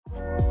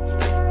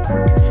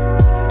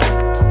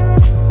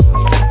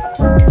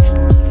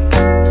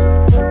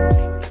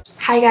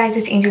Hi guys,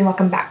 it's Angie and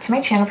welcome back to my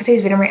channel. For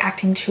today's video, I'm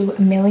reacting to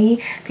MILLI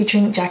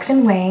featuring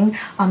Jackson Wang.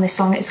 This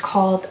song is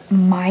called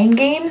Mind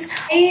Games.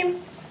 I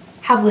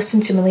have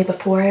listened to MILLI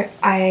before.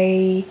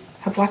 I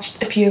have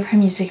watched a few of her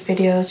music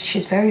videos.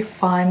 She's very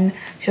fun.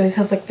 She always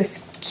has like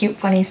this cute,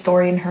 funny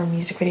story in her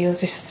music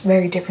videos. It's just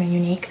very different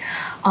and unique.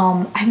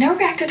 I've never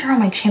reacted to her on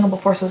my channel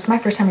before, so this is my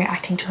first time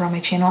reacting to her on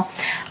my channel.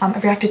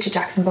 I've reacted to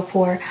Jackson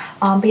before,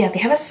 but yeah, they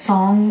have a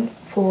song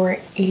for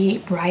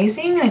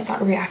 88rising and I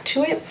thought I'd react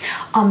to it.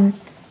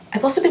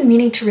 I've also been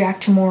meaning to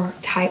react to more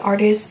Thai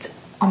artists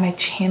on my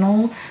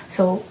channel,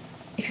 so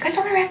if you guys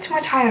want to react to more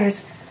Thai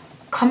artists,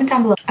 comment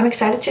down below. I'm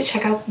excited to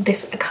check out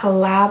this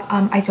collab.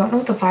 I don't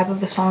know the vibe of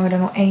the song, I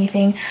don't know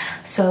anything,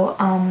 so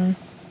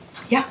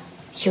yeah,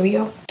 here we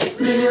go.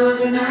 Middle of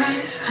the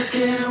night,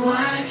 asking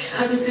why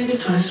I've been thinking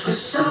twice for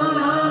so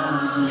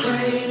long.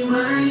 Playing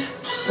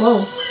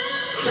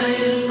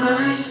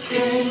my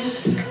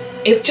games.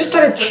 It just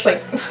started just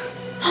like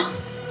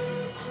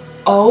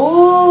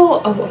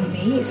oh,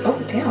 amaze. Oh,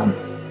 damn.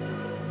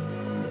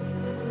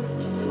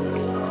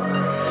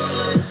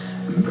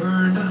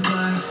 Burned up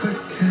life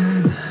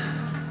again.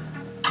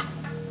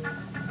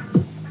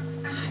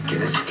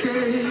 Can't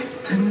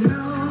escape the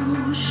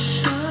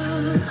notion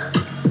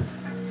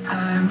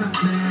I'm a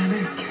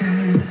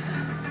mannequin.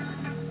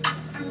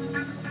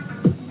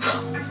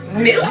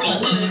 MILLI!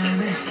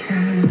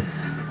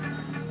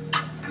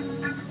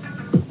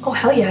 Oh,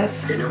 hell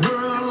yes. In a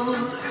world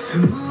of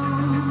emotion,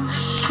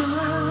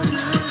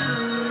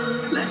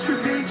 let's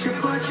repaint your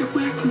portrait.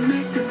 We can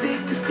make the day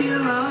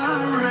feel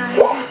alright.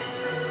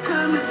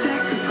 Come to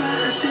take a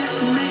bite of this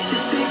and make the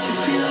day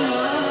feel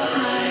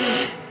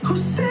alright. Who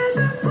says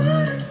I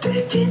wanna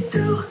take it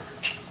through?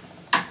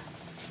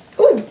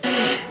 Ooh.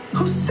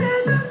 Who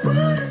says I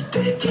wanna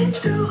take it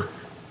through?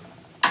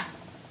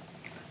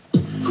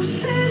 Who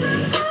says I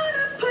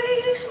wanna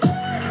play this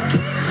mind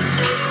game?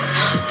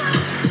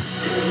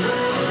 This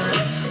world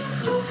is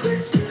over.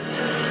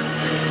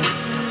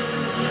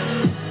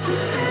 Who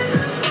says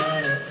I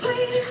wanna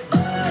play this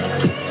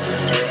mind game?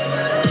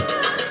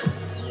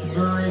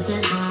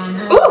 Voices on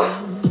the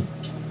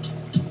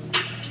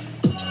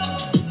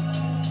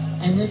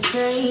and the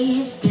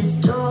tape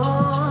distortion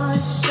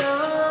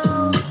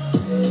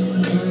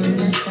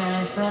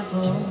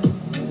indecipherable.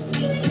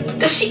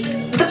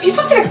 The few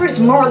songs that I've heard is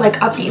more like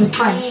upbeat and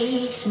fun. I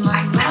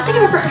don't think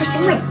I've ever heard her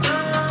sing like.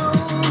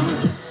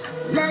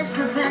 Let's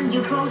prevent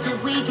your quotes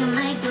if we can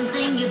make them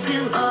think you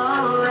feel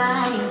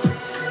alright.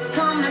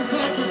 Come and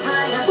take a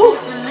bite of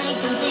it and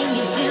make them think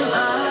you feel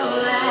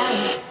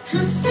alright.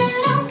 Who said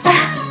I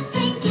wanna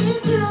think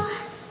it through?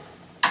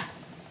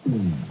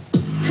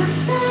 Who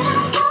said I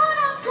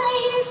wanna play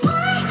this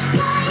mind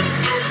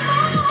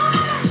tomorrow?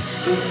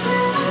 This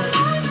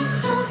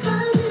revelation's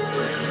overdue.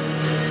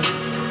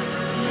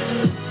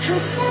 Who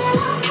said I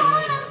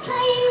wanna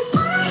play this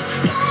mind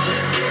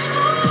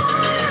tomorrow?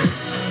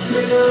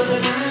 Middle of the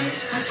night,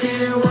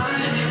 asking why.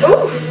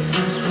 Ooh.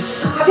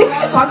 Have they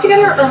written a song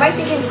together, or am I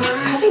thinking?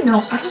 I think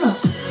no. I don't know.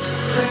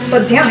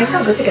 But damn, they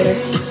sound good together.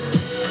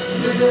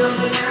 Middle of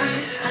the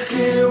night,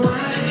 asking why.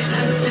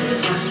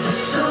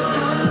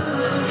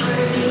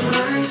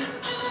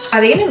 Are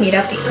they gonna meet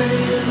up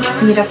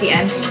the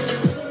end?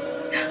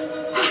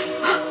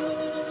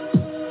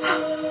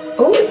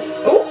 Oh,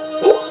 oh,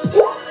 oh,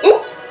 oh, oh,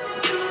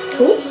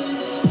 oh.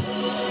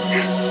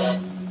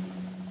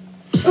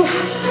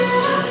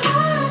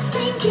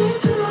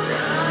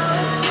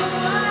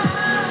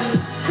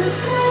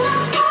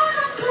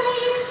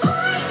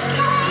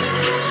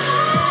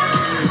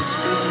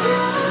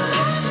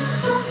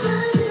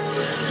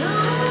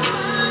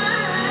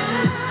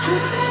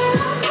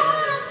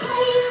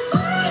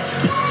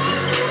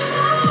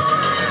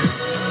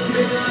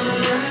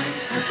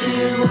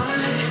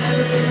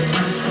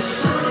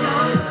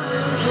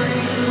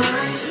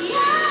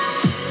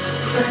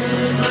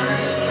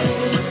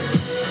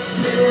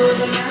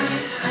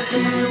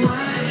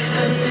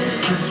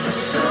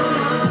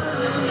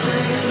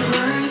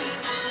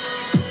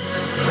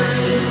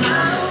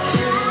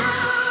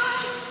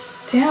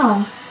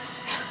 Damn.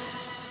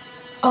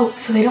 Oh,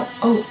 so they don't.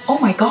 Oh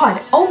my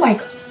god. Oh my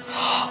god.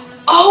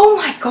 Oh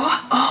my god.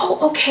 Oh,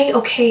 okay.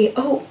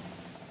 Oh.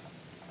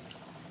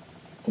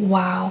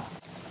 Wow.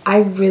 I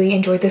really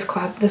enjoyed this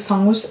collab. The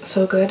song was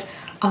so good.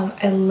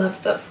 I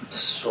love the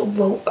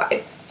slow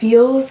vibe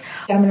feels.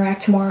 I'm gonna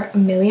react to more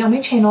MILLI on my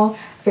channel.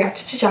 I've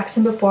reacted to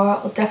Jackson before.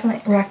 I'll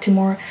definitely react to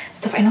more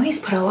stuff. I know he's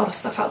put a lot of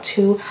stuff out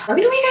too. Let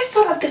me know what you guys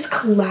thought of this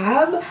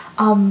collab.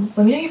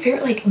 Let me know your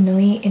favorite like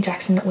MILLI and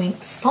Jackson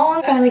Wang song.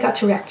 I finally got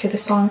to react to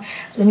this song.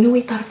 Let me know what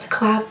you thought of the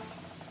collab.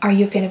 Are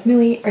you a fan of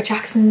MILLI or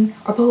Jackson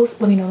or both?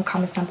 Let me know in the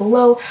comments down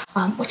below.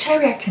 What should I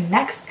react to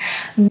next?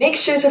 Make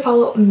sure to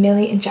follow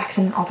MILLI and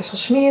Jackson on all their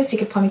social medias so you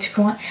can follow me too if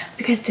you want. If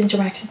you guys did enjoy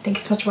my reaction, thank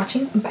you so much for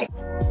watching. Bye.